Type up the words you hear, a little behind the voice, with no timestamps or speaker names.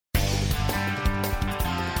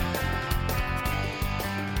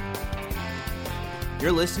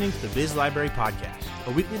You're listening to the Biz Library Podcast,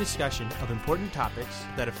 a weekly discussion of important topics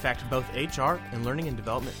that affect both HR and learning and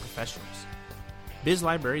development professionals. Biz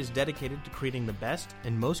Library is dedicated to creating the best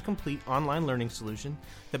and most complete online learning solution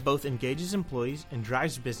that both engages employees and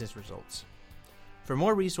drives business results. For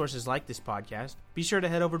more resources like this podcast, be sure to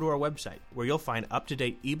head over to our website, where you'll find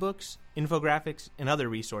up-to-date ebooks, infographics, and other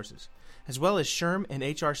resources, as well as SHRM and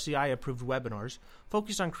HRCI-approved webinars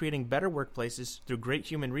focused on creating better workplaces through great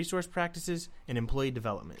human resource practices and employee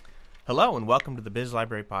development. Hello, and welcome to the Biz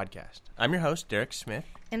Library Podcast. I'm your host, Derek Smith.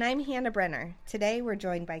 And I'm Hannah Brenner. Today, we're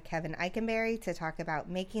joined by Kevin Eikenberry to talk about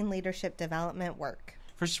making leadership development work.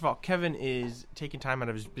 First of all, Kevin is taking time out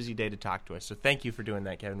of his busy day to talk to us, so thank you for doing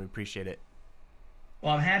that, Kevin. We appreciate it.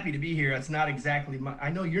 Well, I'm happy to be here. It's not exactly I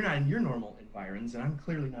know you're not in your normal environs, and I'm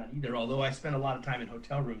clearly not either, although I spend a lot of time in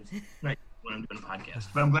hotel rooms when I'm doing a podcast.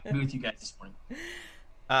 But I'm glad to be with you guys this morning.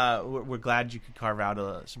 We're glad you could carve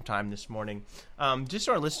out some time this morning. Just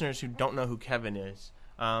so our listeners who don't know who Kevin is,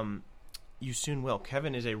 you soon will.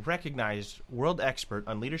 Kevin is a recognized world expert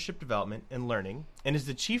on leadership development and learning, and is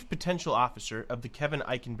the Chief Potential Officer of the Kevin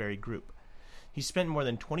Eikenberry Group. He spent more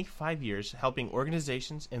than 25 years helping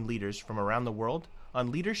organizations and leaders from around the world on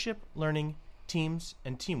leadership, learning, teams,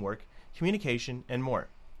 and teamwork, communication, and more.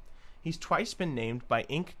 He's twice been named by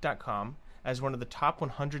Inc.com as one of the top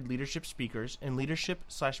 100 leadership speakers and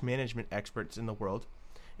leadership/management experts in the world,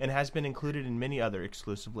 and has been included in many other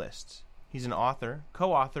exclusive lists. He's an author,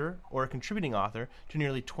 co-author, or a contributing author to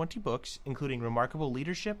nearly 20 books, including Remarkable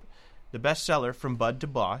Leadership, the bestseller From Bud to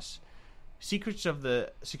Boss, Secrets of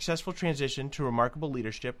the Successful Transition to Remarkable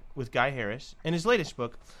Leadership with Guy Harris, and his latest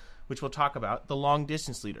book, which we'll talk about, The Long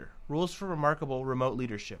Distance Leader, Rules for Remarkable Remote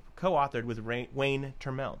Leadership, co-authored with Wayne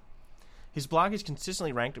Termel. His blog is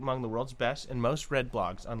consistently ranked among the world's best and most read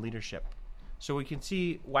blogs on leadership. So we can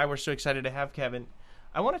see why we're so excited to have Kevin.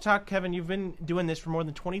 I want to talk, Kevin, you've been doing this for more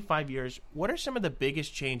than 25 years. What are some of the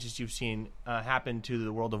biggest changes you've seen happen to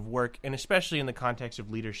the world of work, and especially in the context of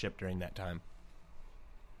leadership during that time?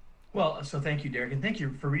 Well, so thank you, Derek, and thank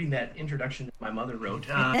you for reading that introduction that my mother wrote.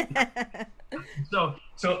 So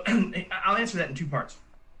I'll answer that in two parts.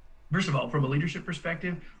 First of all, from a leadership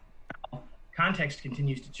perspective, context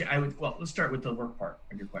continues to change. Let's start with the work part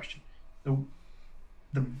of your question. Probably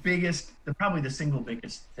the single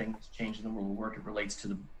biggest thing that's changed in the world of work, it relates to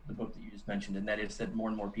the book that you just mentioned, and that is that more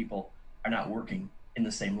and more people are not working in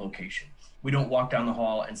the same location. We don't walk down the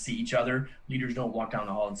hall and see each other. Leaders don't walk down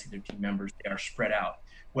the hall and see their team members. They are spread out.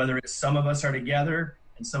 Whether it's some of us are together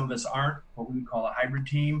and some of us aren't, what we would call a hybrid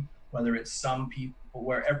team, whether it's some people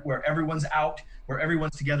where everyone's out, where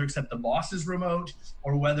everyone's together except the boss is remote,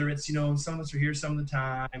 or whether it's, some of us are here some of the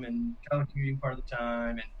time and telecommuting part of the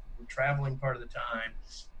time and we're traveling part of the time.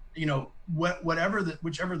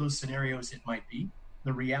 Whichever those scenarios it might be,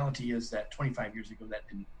 the reality is that 25 years ago that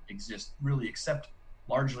didn't exist really, except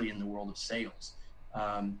largely in the world of sales,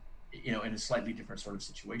 in a slightly different sort of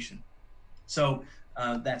situation. So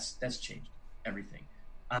that's changed everything.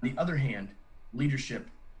 On the other hand, leadership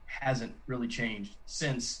hasn't really changed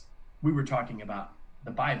since we were talking about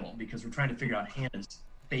the Bible, because we're trying to figure out Hannah's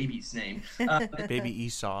baby's name. Baby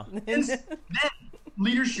Esau. Then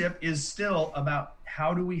leadership is still about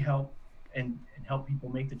how do we help and help people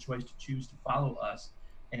make the choice to choose to follow us.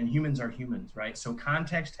 And humans are humans, right? So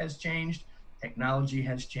context has changed, technology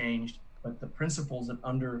has changed, but the principles that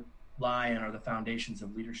underlie and are the foundations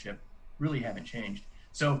of leadership really haven't changed.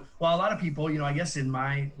 So while a lot of people, I guess in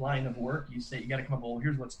my line of work, you say you got to come up, well,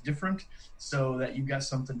 here's what's different so that you've got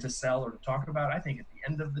something to sell or to talk about. I think at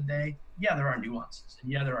the end of the day, yeah, there are nuances.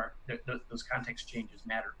 And yeah, those context changes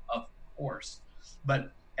matter, of course.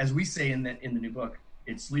 But as we say in the new book,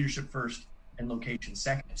 it's leadership first and location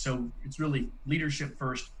second. So it's really leadership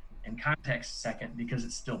first and context second, because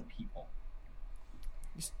it's still people.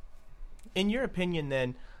 In your opinion,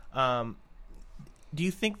 then, do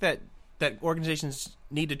you think that organizations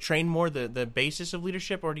need to train more the basis of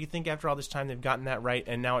leadership, or do you think after all this time they've gotten that right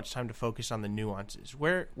and now it's time to focus on the nuances?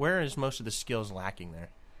 Where is most of the skills lacking there?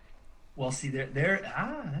 Well, see,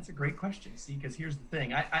 that's a great question. See, because here's the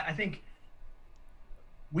thing. I think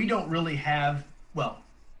we don't really have,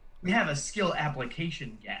 we have a skill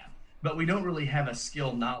application gap, but we don't really have a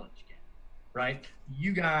skill knowledge gap, right?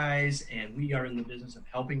 You guys and we are in the business of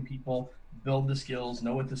helping people build the skills,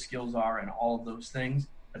 know what the skills are, and all of those things.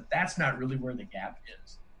 But that's not really where the gap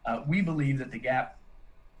is. We believe that the gap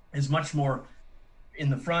is much more in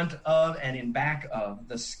the front of and in back of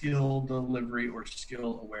the skill delivery or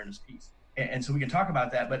skill awareness piece. And so we can talk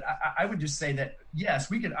about that, but I would just say that, yes,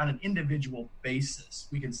 we could, on an individual basis,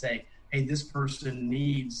 we could say, hey, this person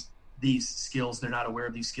needs these skills. They're not aware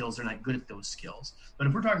of these skills. They're not good at those skills. But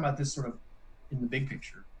if we're talking about this sort of in the big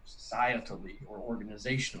picture, societally or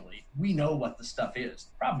organizationally, we know what the stuff is.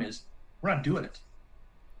 The problem is we're not doing it.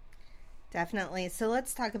 Definitely. So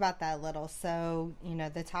let's talk about that a little. So,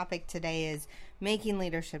 the topic today is making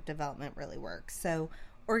leadership development really work. So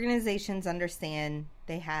organizations understand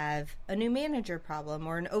they have a new manager problem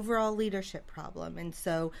or an overall leadership problem. And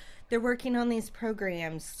so they're working on these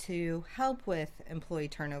programs to help with employee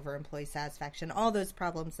turnover, employee satisfaction, all those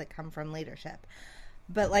problems that come from leadership.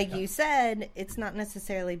 But like you said, it's not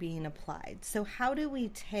necessarily being applied. So how do we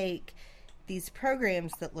take these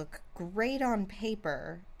programs that look great on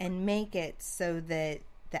paper and make it so that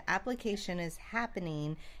the application is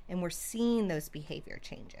happening and we're seeing those behavior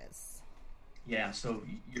changes? Yeah, so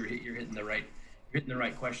you're hitting the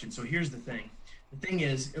right question. So here's the thing. The thing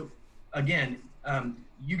is, again,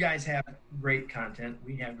 you guys have great content.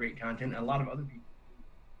 We have great content, and a lot of other people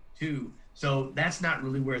too. So that's not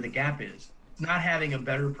really where the gap is. It's not having a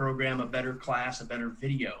better program, a better class, a better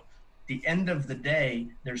video. The end of the day,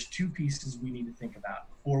 there's two pieces we need to think about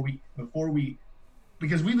before we,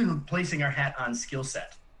 because we've been placing our hat on skill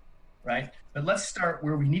set, right? But let's start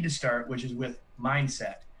where we need to start, which is with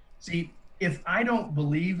mindset. See, if I don't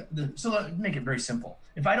believe so let's make it very simple.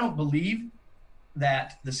 If I don't believe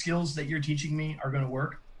that the skills that you're teaching me are going to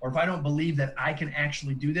work, or if I don't believe that I can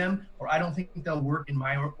actually do them, or I don't think they'll work in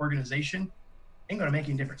my organization, ain't going to make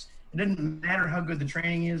any difference. It doesn't matter how good the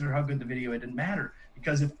training is or how good the video, it doesn't matter.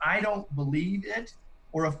 Because if I don't believe it,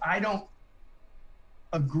 or if I don't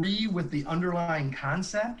agree with the underlying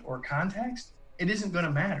concept or context, it isn't going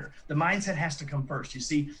to matter. The mindset has to come first. You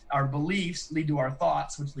see, our beliefs lead to our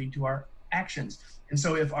thoughts, which lead to our actions. And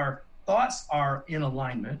so if our thoughts are in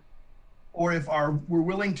alignment, or if we're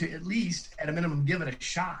willing to at least, at a minimum, give it a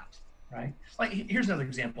shot, right? Like, here's another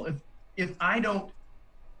example. If I don't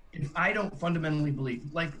fundamentally believe,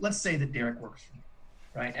 like, let's say that Derek works for me,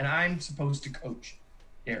 right? And I'm supposed to coach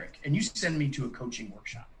Derek, and you send me to a coaching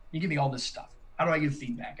workshop. You give me all this stuff. How do I give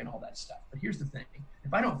feedback and all that stuff? But here's the thing.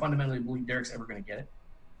 If I don't fundamentally believe Derek's ever going to get it,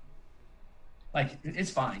 like,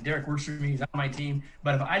 it's fine. Derek works for me. He's on my team.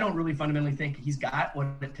 But if I don't really fundamentally think he's got what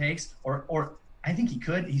it takes, or I think he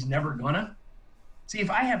could, he's never gonna. See, if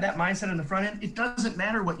I have that mindset on the front end, it doesn't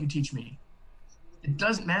matter what you teach me. It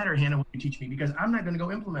doesn't matter, Hannah, what you teach me, because I'm not going to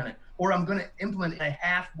go implement it. Or I'm going to implement it in a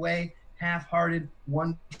halfway, half-hearted,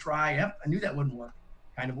 one try, yep, I knew that wouldn't work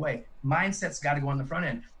kind of way. Mindset's got to go on the front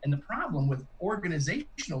end. And the problem with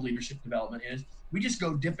organizational leadership development is we just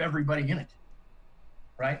go dip everybody in it,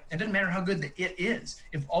 right? It doesn't matter how good the it is.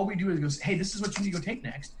 If all we do is go, hey, this is what you need to go take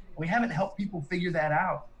next, and we haven't helped people figure that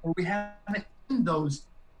out, or we haven't in those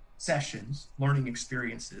sessions, learning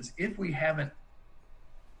experiences, if we haven't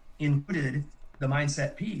included the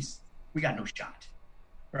mindset piece, we got no shot,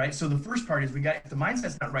 right? So the first part is if the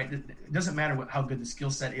mindset's not right, it doesn't matter how good the skill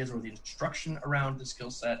set is or the instruction around the skill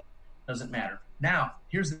set, doesn't matter. Now,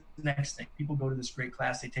 here's the next thing. People go to this great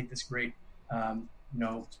class, they take this great,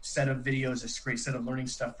 set of videos, this great set of learning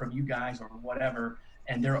stuff from you guys or whatever,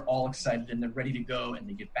 and they're all excited and they're ready to go, and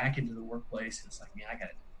they get back into the workplace, and it's like, man, I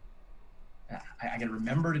got to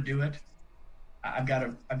remember to do it. I've got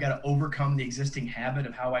to overcome the existing habit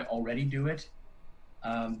of how I already do it.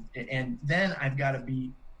 And then I've got to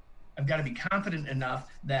be confident enough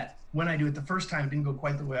that when I do it the first time, it didn't go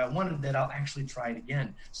quite the way I wanted, that I'll actually try it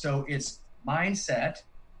again. So it's mindset,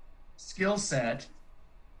 skill set,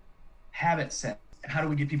 habit set. How do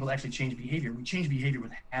we get people to actually change behavior? We change behavior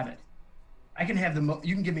with habit. I can have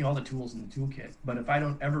you can give me all the tools in the toolkit, but if I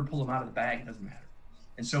don't ever pull them out of the bag, it doesn't matter.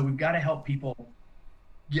 And so we've got to help people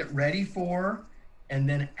get ready for and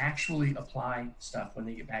then actually apply stuff when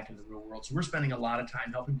they get back into the real world. So we're spending a lot of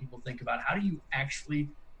time helping people think about how do you actually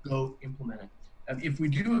go implement it. If we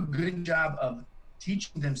do a good job of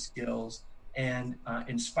teaching them skills and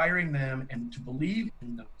inspiring them and to believe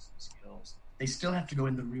in those skills, they still have to go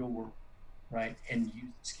in the real world, right, and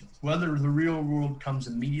use the skills. Whether the real world comes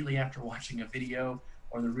immediately after watching a video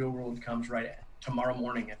or the real world comes right tomorrow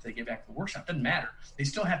morning if they get back to the workshop, doesn't matter. They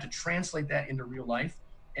still have to translate that into real life.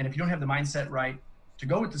 And if you don't have the mindset right to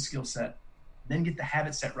go with the skill set, then get the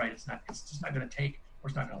habit set right. It's just not going to take, or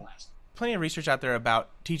it's not going to last. Plenty of research out there about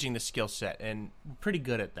teaching the skill set, and pretty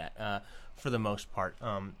good at that for the most part.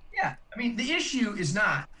 Yeah, I mean, the issue is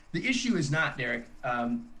not, Derek.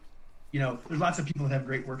 There's lots of people that have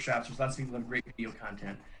great workshops. There's lots of people that have great video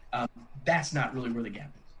content. That's not really where the gap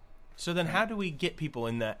is. So then how do we get people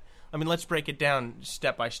in that? I mean, let's break it down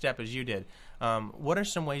step by step as you did. What are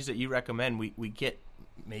some ways that you recommend we get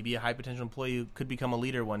maybe a high potential employee who could become a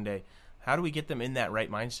leader one day? How do we get them in that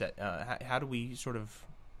right mindset? How do we sort of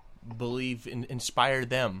inspire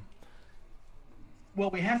them? Well,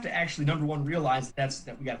 we have to actually, number one, realize that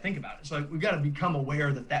we got to think about it. So we've got to become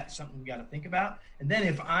aware that that's something we got to think about. And then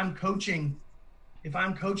if I'm coaching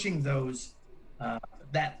those,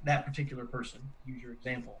 that particular person, use your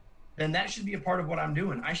example, then that should be a part of what I'm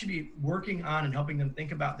doing. I should be working on and helping them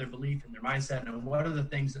think about their belief and their mindset and what are the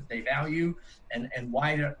things that they value and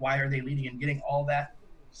why are they leading, and getting all that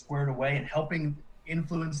squared away and helping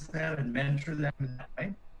influence them and mentor them in that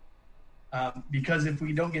way. Because if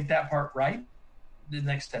we don't get that part right, the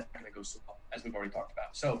next step is going to go so well, as we've already talked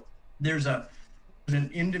about. So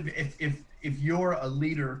if you're a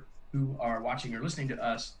leader who are watching or listening to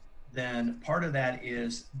us, then part of that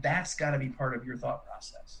is that's got to be part of your thought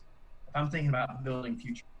process. If I'm thinking about building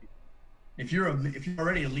future people, if you're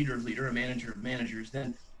already a leader, a manager of managers,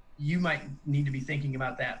 then you might need to be thinking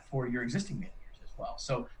about that for your existing managers as well.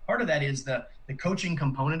 So part of that is the coaching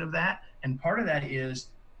component of that, and part of that is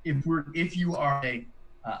if you are a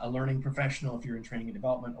learning professional, if you're in training and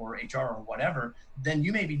development or HR or whatever, then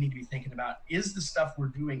you maybe need to be thinking about, is the stuff we're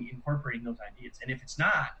doing incorporating those ideas? And if it's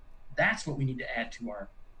not, that's what we need to add to our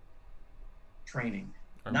training,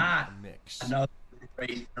 not mix. Another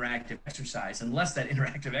great interactive exercise, unless that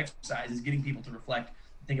interactive exercise is getting people to reflect,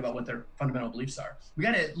 think about what their fundamental beliefs are. We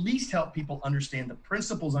got to at least help people understand the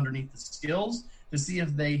principles underneath the skills to see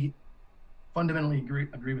if they fundamentally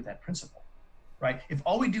agree with that principle, right? If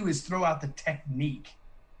all we do is throw out the technique,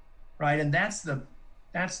 right, and that's the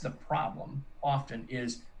problem often,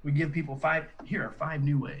 is we give people here are 5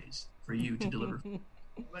 new ways for you to deliver.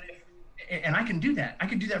 And I can do that. I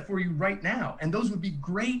can do that for you right now. And those would be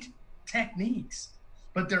great techniques,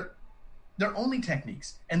 but they're only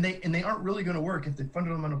techniques, and they aren't really going to work if the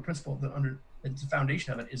fundamental principle the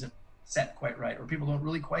foundation of it isn't set quite right, or people don't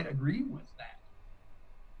really quite agree with that.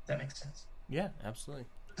 If that makes sense. Yeah, absolutely.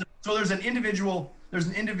 So there's an individual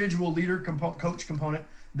leader coach component.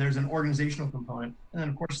 There's an organizational component, and then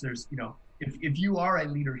of course there's, if you are a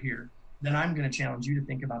leader here, then I'm going to challenge you to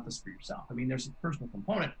think about this for yourself. I mean, there's a personal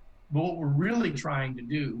component, but what we're really trying to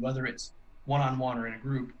do, whether it's one-on-one or in a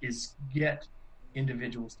group, is get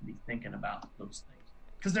individuals to be thinking about those things,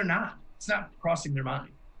 because it's not crossing their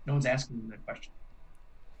mind. No one's asking them that question.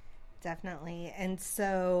 Definitely. And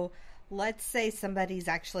so let's say somebody's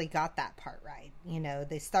actually got that part right.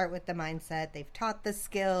 They start with the mindset, they've taught the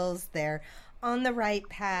skills, they're on the right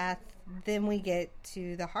path. Then we get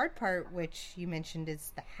to the hard part, which you mentioned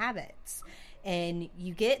is the habits. And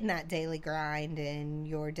you get in that daily grind in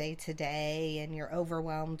your day-to-day, and you're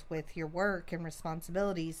overwhelmed with your work and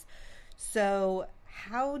responsibilities. So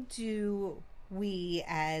how do we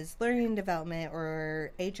as learning and development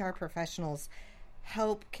or HR professionals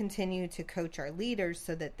help continue to coach our leaders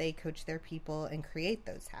so that they coach their people and create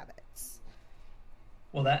those habits?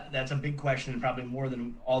 Well, that's a big question, and probably more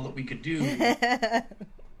than all that we could do.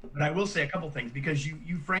 But I will say a couple things, because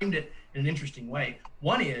you framed it in an interesting way.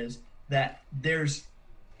 One is that there's,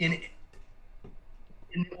 in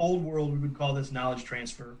the old world, we would call this knowledge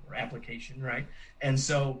transfer or application, right? And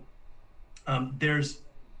so there's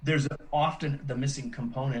often the missing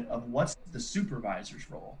component of what's the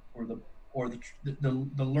supervisor's role or the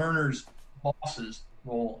learner's boss's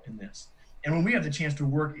role in this. And when we have the chance to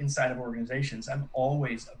work inside of organizations, I'm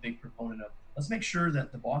always a big proponent of, let's make sure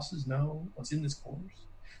that the bosses know what's in this course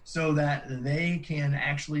so that they can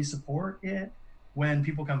actually support it when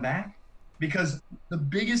people come back. Because the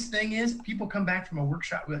biggest thing is, people come back from a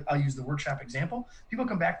workshop. I'll use the workshop example. People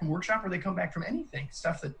come back from a workshop, or they come back from anything,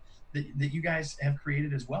 stuff that you guys have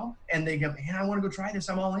created as well. And they go, man, I want to go try this.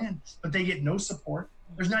 I'm all in. But they get no support.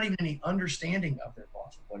 There's not even any understanding of their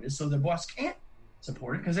boss, what it is. So their boss can't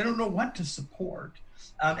support it because they don't know what to support.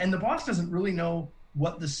 And the boss doesn't really know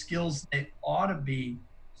what the skills they ought to be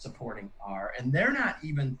supporting are. And they're not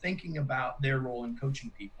even thinking about their role in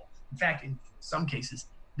coaching people. In fact, in some cases,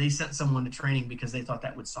 they sent someone to training because they thought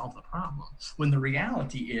that would solve the problem. When the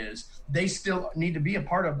reality is they still need to be a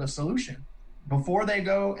part of the solution before they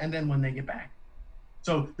go and then when they get back.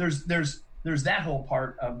 So there's that whole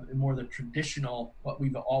part of more the traditional, what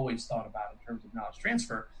we've always thought about in terms of knowledge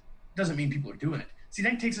transfer. Doesn't mean people are doing it. See,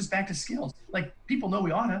 that takes us back to skills. Like, people know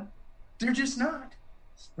we oughta, they're just not,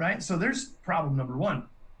 right? So there's problem number one.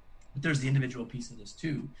 But there's the individual piece of this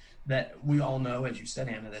too, that we all know, as you said,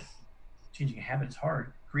 Anna, that changing a habit is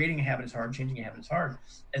hard. Creating a habit is hard. Changing a habit is hard.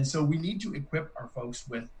 And so we need to equip our folks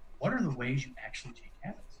with, what are the ways you actually change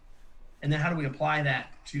habits? And then how do we apply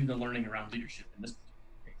that to the learning around leadership in this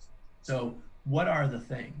particular case? So what are the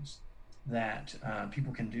things that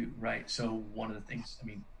people can do, right? So one of the things, I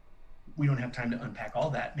mean, we don't have time to unpack all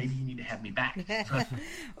that. Maybe you need to have me back.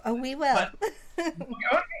 Oh, we will.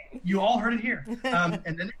 Okay, you all heard it here. And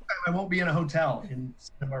then next time I won't be in a hotel in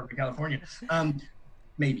Santa Barbara, California.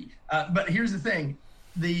 maybe. But here's the thing: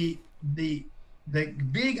 the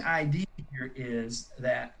big idea here is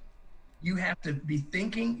that you have to be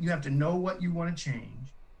thinking, you have to know what you want to change,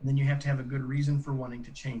 and then you have to have a good reason for wanting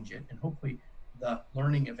to change it. And hopefully the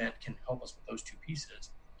learning event can help us with those two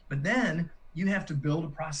pieces. But then you have to build a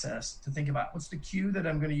process to think about what's the cue that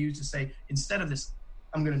I'm going to use to say, instead of this,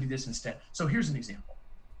 I'm going to do this instead. So here's an example.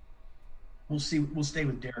 We'll stay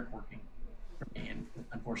with Derek working for me, and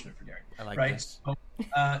unfortunate for Derek. I like right? this. So,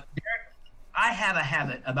 Derek, I have a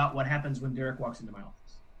habit about what happens when Derek walks into my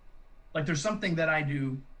office. Like there's something that I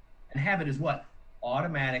do, and habit is what?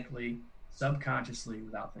 Automatically, subconsciously,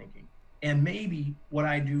 without thinking. And maybe what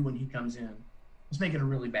I do when he comes in, let's make it a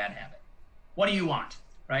really bad habit. What do you want?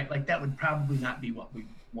 Right? Like that would probably not be what we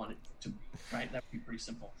want it to be, right? That would be pretty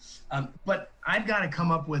simple. But I've got to come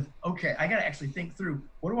up with, okay, I got to actually think through,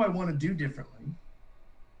 what do I want to do differently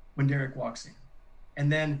when Derek walks in?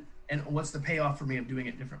 And what's the payoff for me of doing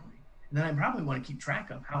it differently? And then I probably want to keep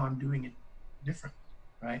track of how I'm doing it differently,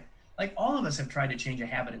 right? Like all of us have tried to change a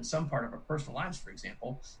habit in some part of our personal lives, for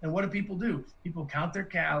example. And what do? People count their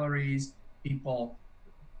calories. People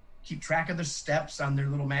keep track of their steps on their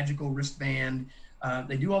little magical wristband.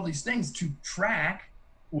 They do all these things to track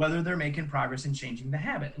whether they're making progress in changing the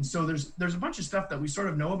habit. And so there's a bunch of stuff that we sort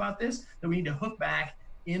of know about this that we need to hook back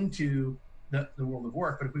into the world of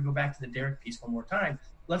work. But if we go back to the Derek piece one more time,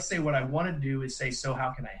 let's say what I want to do is say, so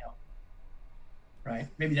how can I help? Right?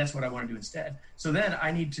 Maybe that's what I want to do instead. So then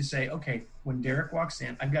I need to say, okay, when Derek walks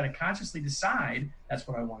in, I've got to consciously decide that's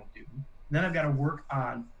what I want to do. And then I've got to work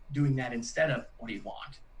on doing that instead of what do you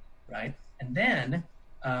want, right? And then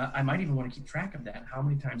I might even want to keep track of that. How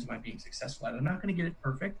many times am I being successful at it? I'm not going to get it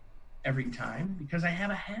perfect every time because I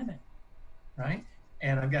have a habit, right?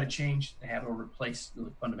 And I've got to change the habit or replace,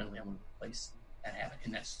 really fundamentally, I want to replace that habit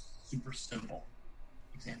in that super simple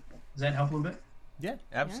example. Does that help a little bit? Yeah,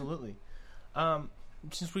 absolutely. Yeah.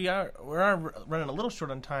 Since we are running a little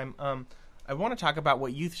short on time, I want to talk about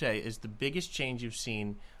what you say is the biggest change you've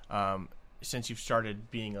seen since you've started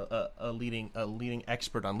being a leading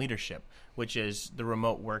expert on leadership, which is the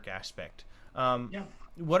remote work aspect.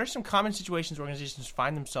 What are some common situations organizations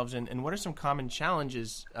find themselves in, and what are some common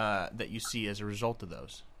challenges that you see as a result of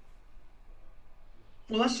those?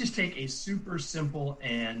 Well, let's just take a super simple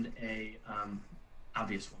and a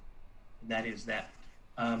obvious one. That is that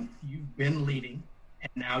you've been leading,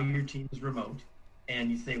 and now your team is remote,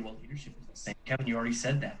 and you say, well, leadership is the same. Kevin, you already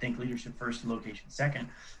said that. Think leadership first, location second.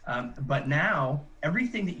 But now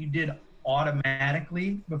everything that you did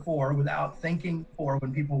automatically before without thinking for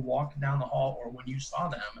when people walked down the hall or when you saw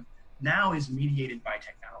them now is mediated by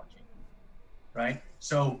technology, right?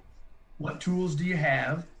 So what tools do you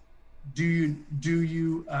have? Do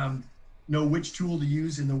you know which tool to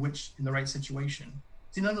use in the right situation?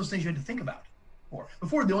 See, none of those things you had to think about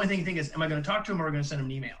before. The only thing you think is, am I going to talk to him or am I going to send him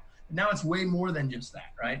an email? Now it's way more than just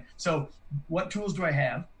that, right? So what tools do I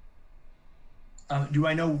have? Do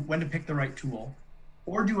I know when to pick the right tool?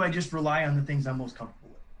 Or do I just rely on the things I'm most comfortable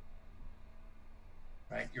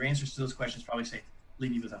with? Right? Your answers to those questions probably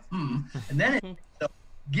leave you with a And then so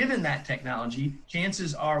given that technology,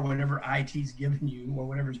 chances are whatever IT's given you or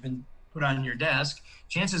whatever's been put on your desk,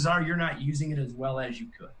 chances are you're not using it as well as you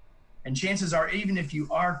could. And chances are, even if you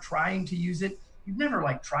are trying to use it, you've never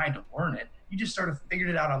tried to learn it. You just sort of figured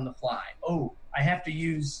it out on the fly. Oh, I have to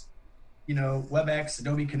use, WebEx,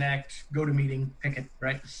 Adobe Connect, GoToMeeting, pick it,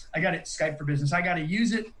 right? I got it, Skype for Business. I got to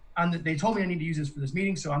use it they told me I need to use this for this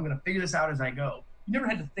meeting, so I'm going to figure this out as I go. You never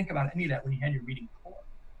had to think about any of that when you had your meeting before.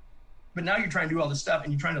 But now you're trying to do all this stuff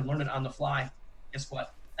and you're trying to learn it on the fly. Guess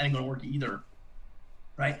what? That ain't going to work either,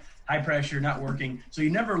 right? High pressure, not working. So you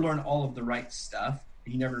never learn all of the right stuff.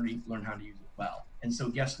 You never learn how to use it well. And so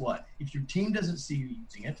guess what? If your team doesn't see you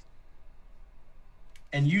using it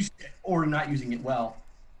and or not using it well,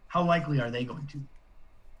 how likely are they going to?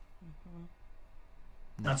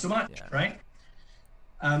 Mm-hmm. Not so much, right?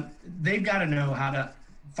 They've got to know how to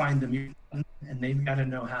find the mute button, and they've got to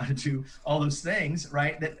know how to do all those things,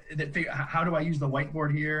 right? That figure, how do I use the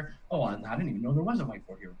whiteboard here? Oh, I didn't even know there was a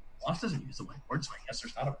whiteboard here. Boss doesn't use the whiteboard, so I guess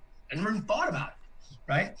there's not I never even thought about it,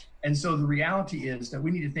 right? And so the reality is that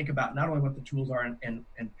we need to think about not only what the tools are and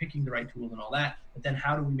picking the right tools and all that, but then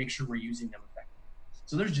how do we make sure we're using them effectively?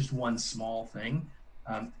 So there's just one small thing,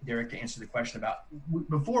 Derek, to answer the question about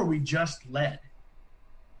before we just led.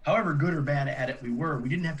 However good or bad at it we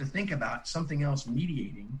didn't have to think about something else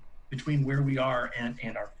mediating between where we are and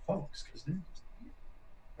our folks, because they're just here,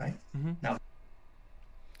 right? Mm-hmm. Now.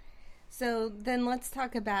 So then let's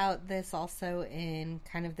talk about this also in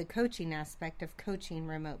kind of the coaching aspect of coaching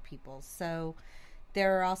remote people. So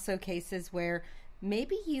there are also cases where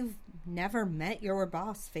maybe you've never met your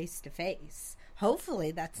boss face to face.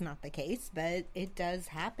 Hopefully that's not the case, but it does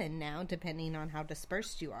happen now depending on how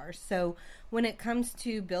dispersed you are. So when it comes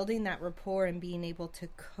to building that rapport and being able to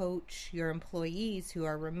coach your employees who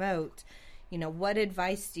are remote, what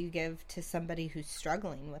advice do you give to somebody who's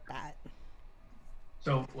struggling with that?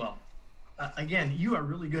 So, again, you are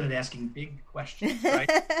really good at asking big questions, right?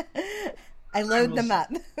 I load them up.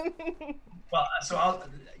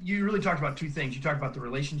 You really talked about two things. You talked about the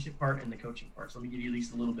relationship part and the coaching part. So let me give you at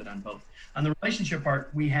least a little bit on both. On the relationship part,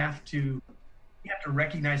 we have to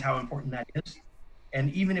recognize how important that is.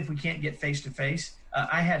 And even if we can't get face to face,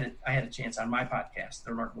 I had a chance on my podcast, the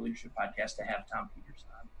Remarkable Leadership Podcast, to have Tom Peters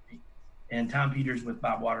on me. And Tom Peters with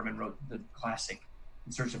Bob Waterman wrote the classic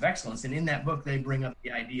In Search of Excellence. And in that book, they bring up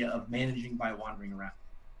the idea of managing by wandering around.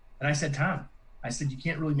 And I said, Tom, you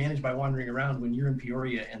can't really manage by wandering around when you're in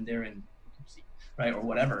Peoria and they're in Poughkeepsie, right, or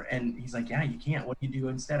whatever. And he's like, yeah, you can't. What do you do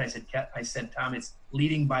instead? I said, Tom, it's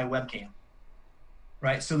leading by webcam,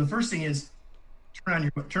 right? So the first thing is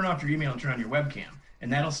turn off your email and turn on your webcam,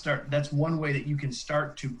 and that's one way that you can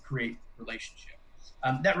start to create relationship.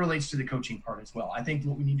 That relates to the coaching part as well. I think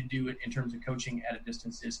what we need to do in terms of coaching at a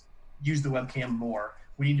distance is use the webcam more.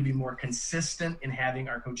 We need to be more consistent in having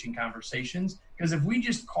our coaching conversations, because if we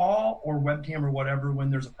just call or webcam or whatever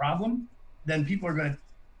when there's a problem, then people are going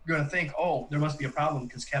to think, oh, there must be a problem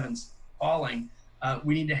because Kevin's calling.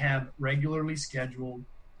 We need to have regularly scheduled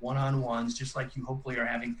one-on-ones, just like you hopefully are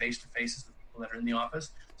having face-to-faces with people that are in the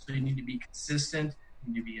office. So you need to be consistent,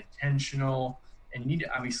 you need to be intentional, and you need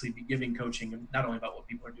to obviously be giving coaching not only about what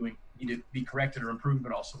people are doing, you need to be corrected or improved,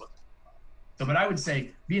 but also what. But I would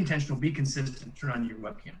say be intentional, be consistent, turn on your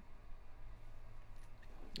webcam.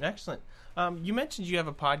 Excellent. You mentioned you have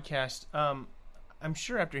a podcast. I'm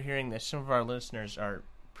sure after hearing this, some of our listeners are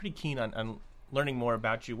pretty keen on learning more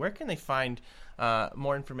about you. Where can they find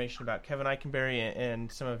more information about Kevin Eikenberry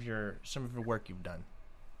and some of your work you've done?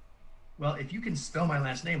 Well, if you can spell my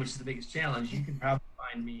last name, which is the biggest challenge, you can probably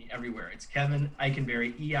find me everywhere. It's Kevin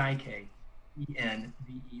Eikenberry,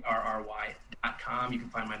 EIKENBERRY.com. You can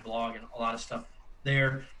find my blog and a lot of stuff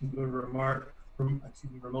there. You can go to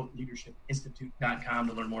RemoteLeadershipInstitute.com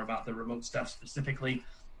to learn more about the remote stuff specifically.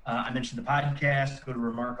 I mentioned the podcast. Go to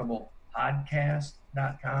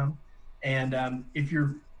RemarkablePodcast.com. And if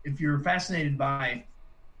you're fascinated by,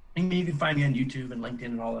 you can find me on YouTube and LinkedIn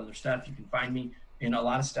and all other stuff. You can find me in a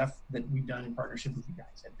lot of stuff that we've done in partnership with you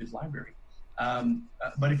guys at Biz Library.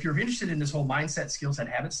 But if you're interested in this whole mindset, skill set,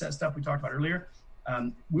 habit set stuff we talked about earlier,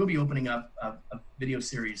 we'll be opening up a video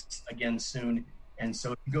series again soon. And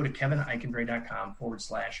so if you go to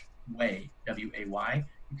kevineikenberry.com/way, WAY,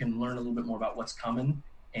 you can learn a little bit more about what's coming.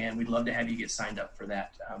 And we'd love to have you get signed up for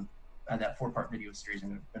that 4-part video series I'm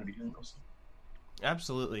going to be doing real soon.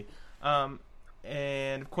 Absolutely.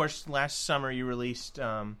 And of course, last summer you released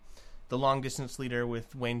The Long Distance Leader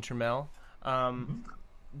with Wayne Trammell.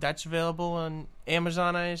 That's available on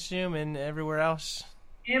Amazon, I assume, and everywhere else.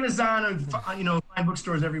 Amazon, fine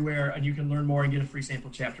bookstores everywhere, and you can learn more and get a free sample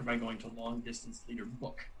chapter by going to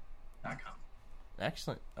longdistanceleaderbook.com.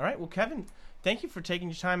 Excellent. All right. Well, Kevin, thank you for taking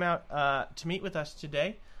your time out to meet with us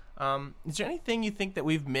today. Is there anything you think that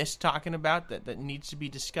we've missed talking about that needs to be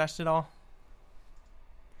discussed at all?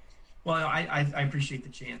 Well, I appreciate the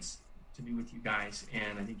chance to be with you guys,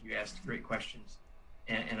 and I think you asked great questions.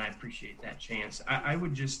 And I appreciate that chance. I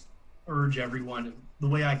would just urge everyone, the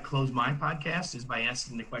way I close my podcast is by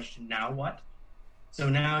asking the question, now what? So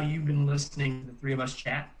now you've been listening to the three of us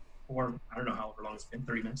chat for, I don't know however long it's been,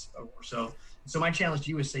 30 minutes or so. So my challenge to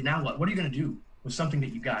you is say, now what? What are you going to do with something that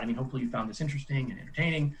you got? I mean, hopefully you found this interesting and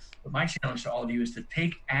entertaining, but my challenge to all of you is to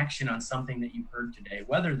take action on something that you heard today,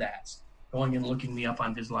 whether that's going and looking me up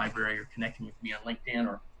on Biz Library or connecting with me on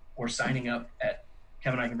LinkedIn or signing up at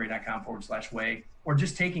kevineikenberry.com/way, or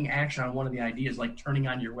just taking action on one of the ideas, like turning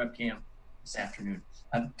on your webcam this afternoon.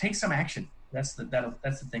 Take some action. That's the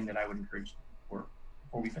thing that I would encourage before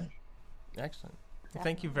we finish. Excellent. Well,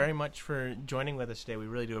 thank you very much for joining with us today. We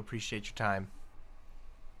really do appreciate your time.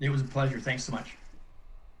 It was a pleasure. Thanks so much.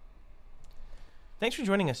 Thanks for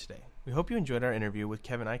joining us today. We hope you enjoyed our interview with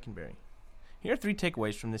Kevin Eikenberry. Here are 3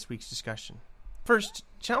 takeaways from this week's discussion. First,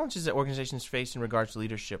 challenges that organizations face in regards to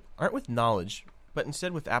leadership aren't with knowledge, but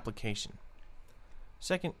instead with application.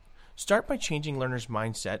 Second, start by changing learners'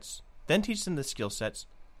 mindsets, then teach them the skill sets,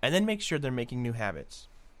 and then make sure they're making new habits.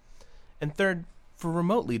 And third, for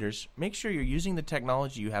remote leaders, make sure you're using the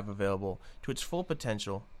technology you have available to its full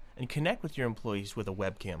potential and connect with your employees with a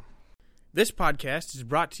webcam. This podcast is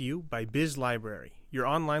brought to you by Biz Library, your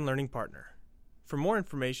online learning partner. For more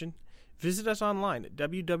information, visit us online at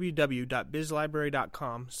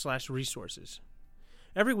www.bizlibrary.com/resources.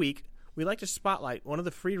 Every week, we like to spotlight one of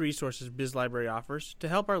the free resources Biz Library offers to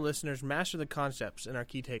help our listeners master the concepts and our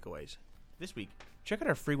key takeaways. This week, check out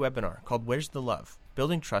our free webinar called Where's the Love?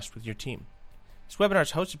 Building Trust with Your Team. This webinar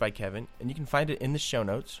is hosted by Kevin, and you can find it in the show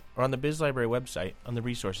notes or on the Biz Library website on the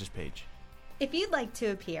resources page. If you'd like to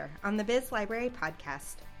appear on the Biz Library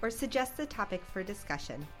podcast or suggest a topic for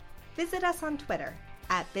discussion, visit us on Twitter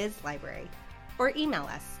 @BizLibrary or email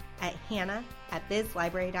us at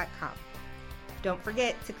hannah@bizlibrary.com. Don't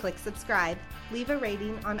forget to click subscribe, leave a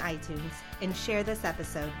rating on iTunes, and share this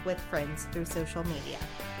episode with friends through social media.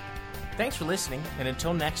 Thanks for listening, and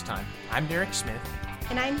until next time, I'm Derek Smith.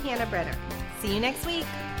 And I'm Hannah Brenner. See you next week.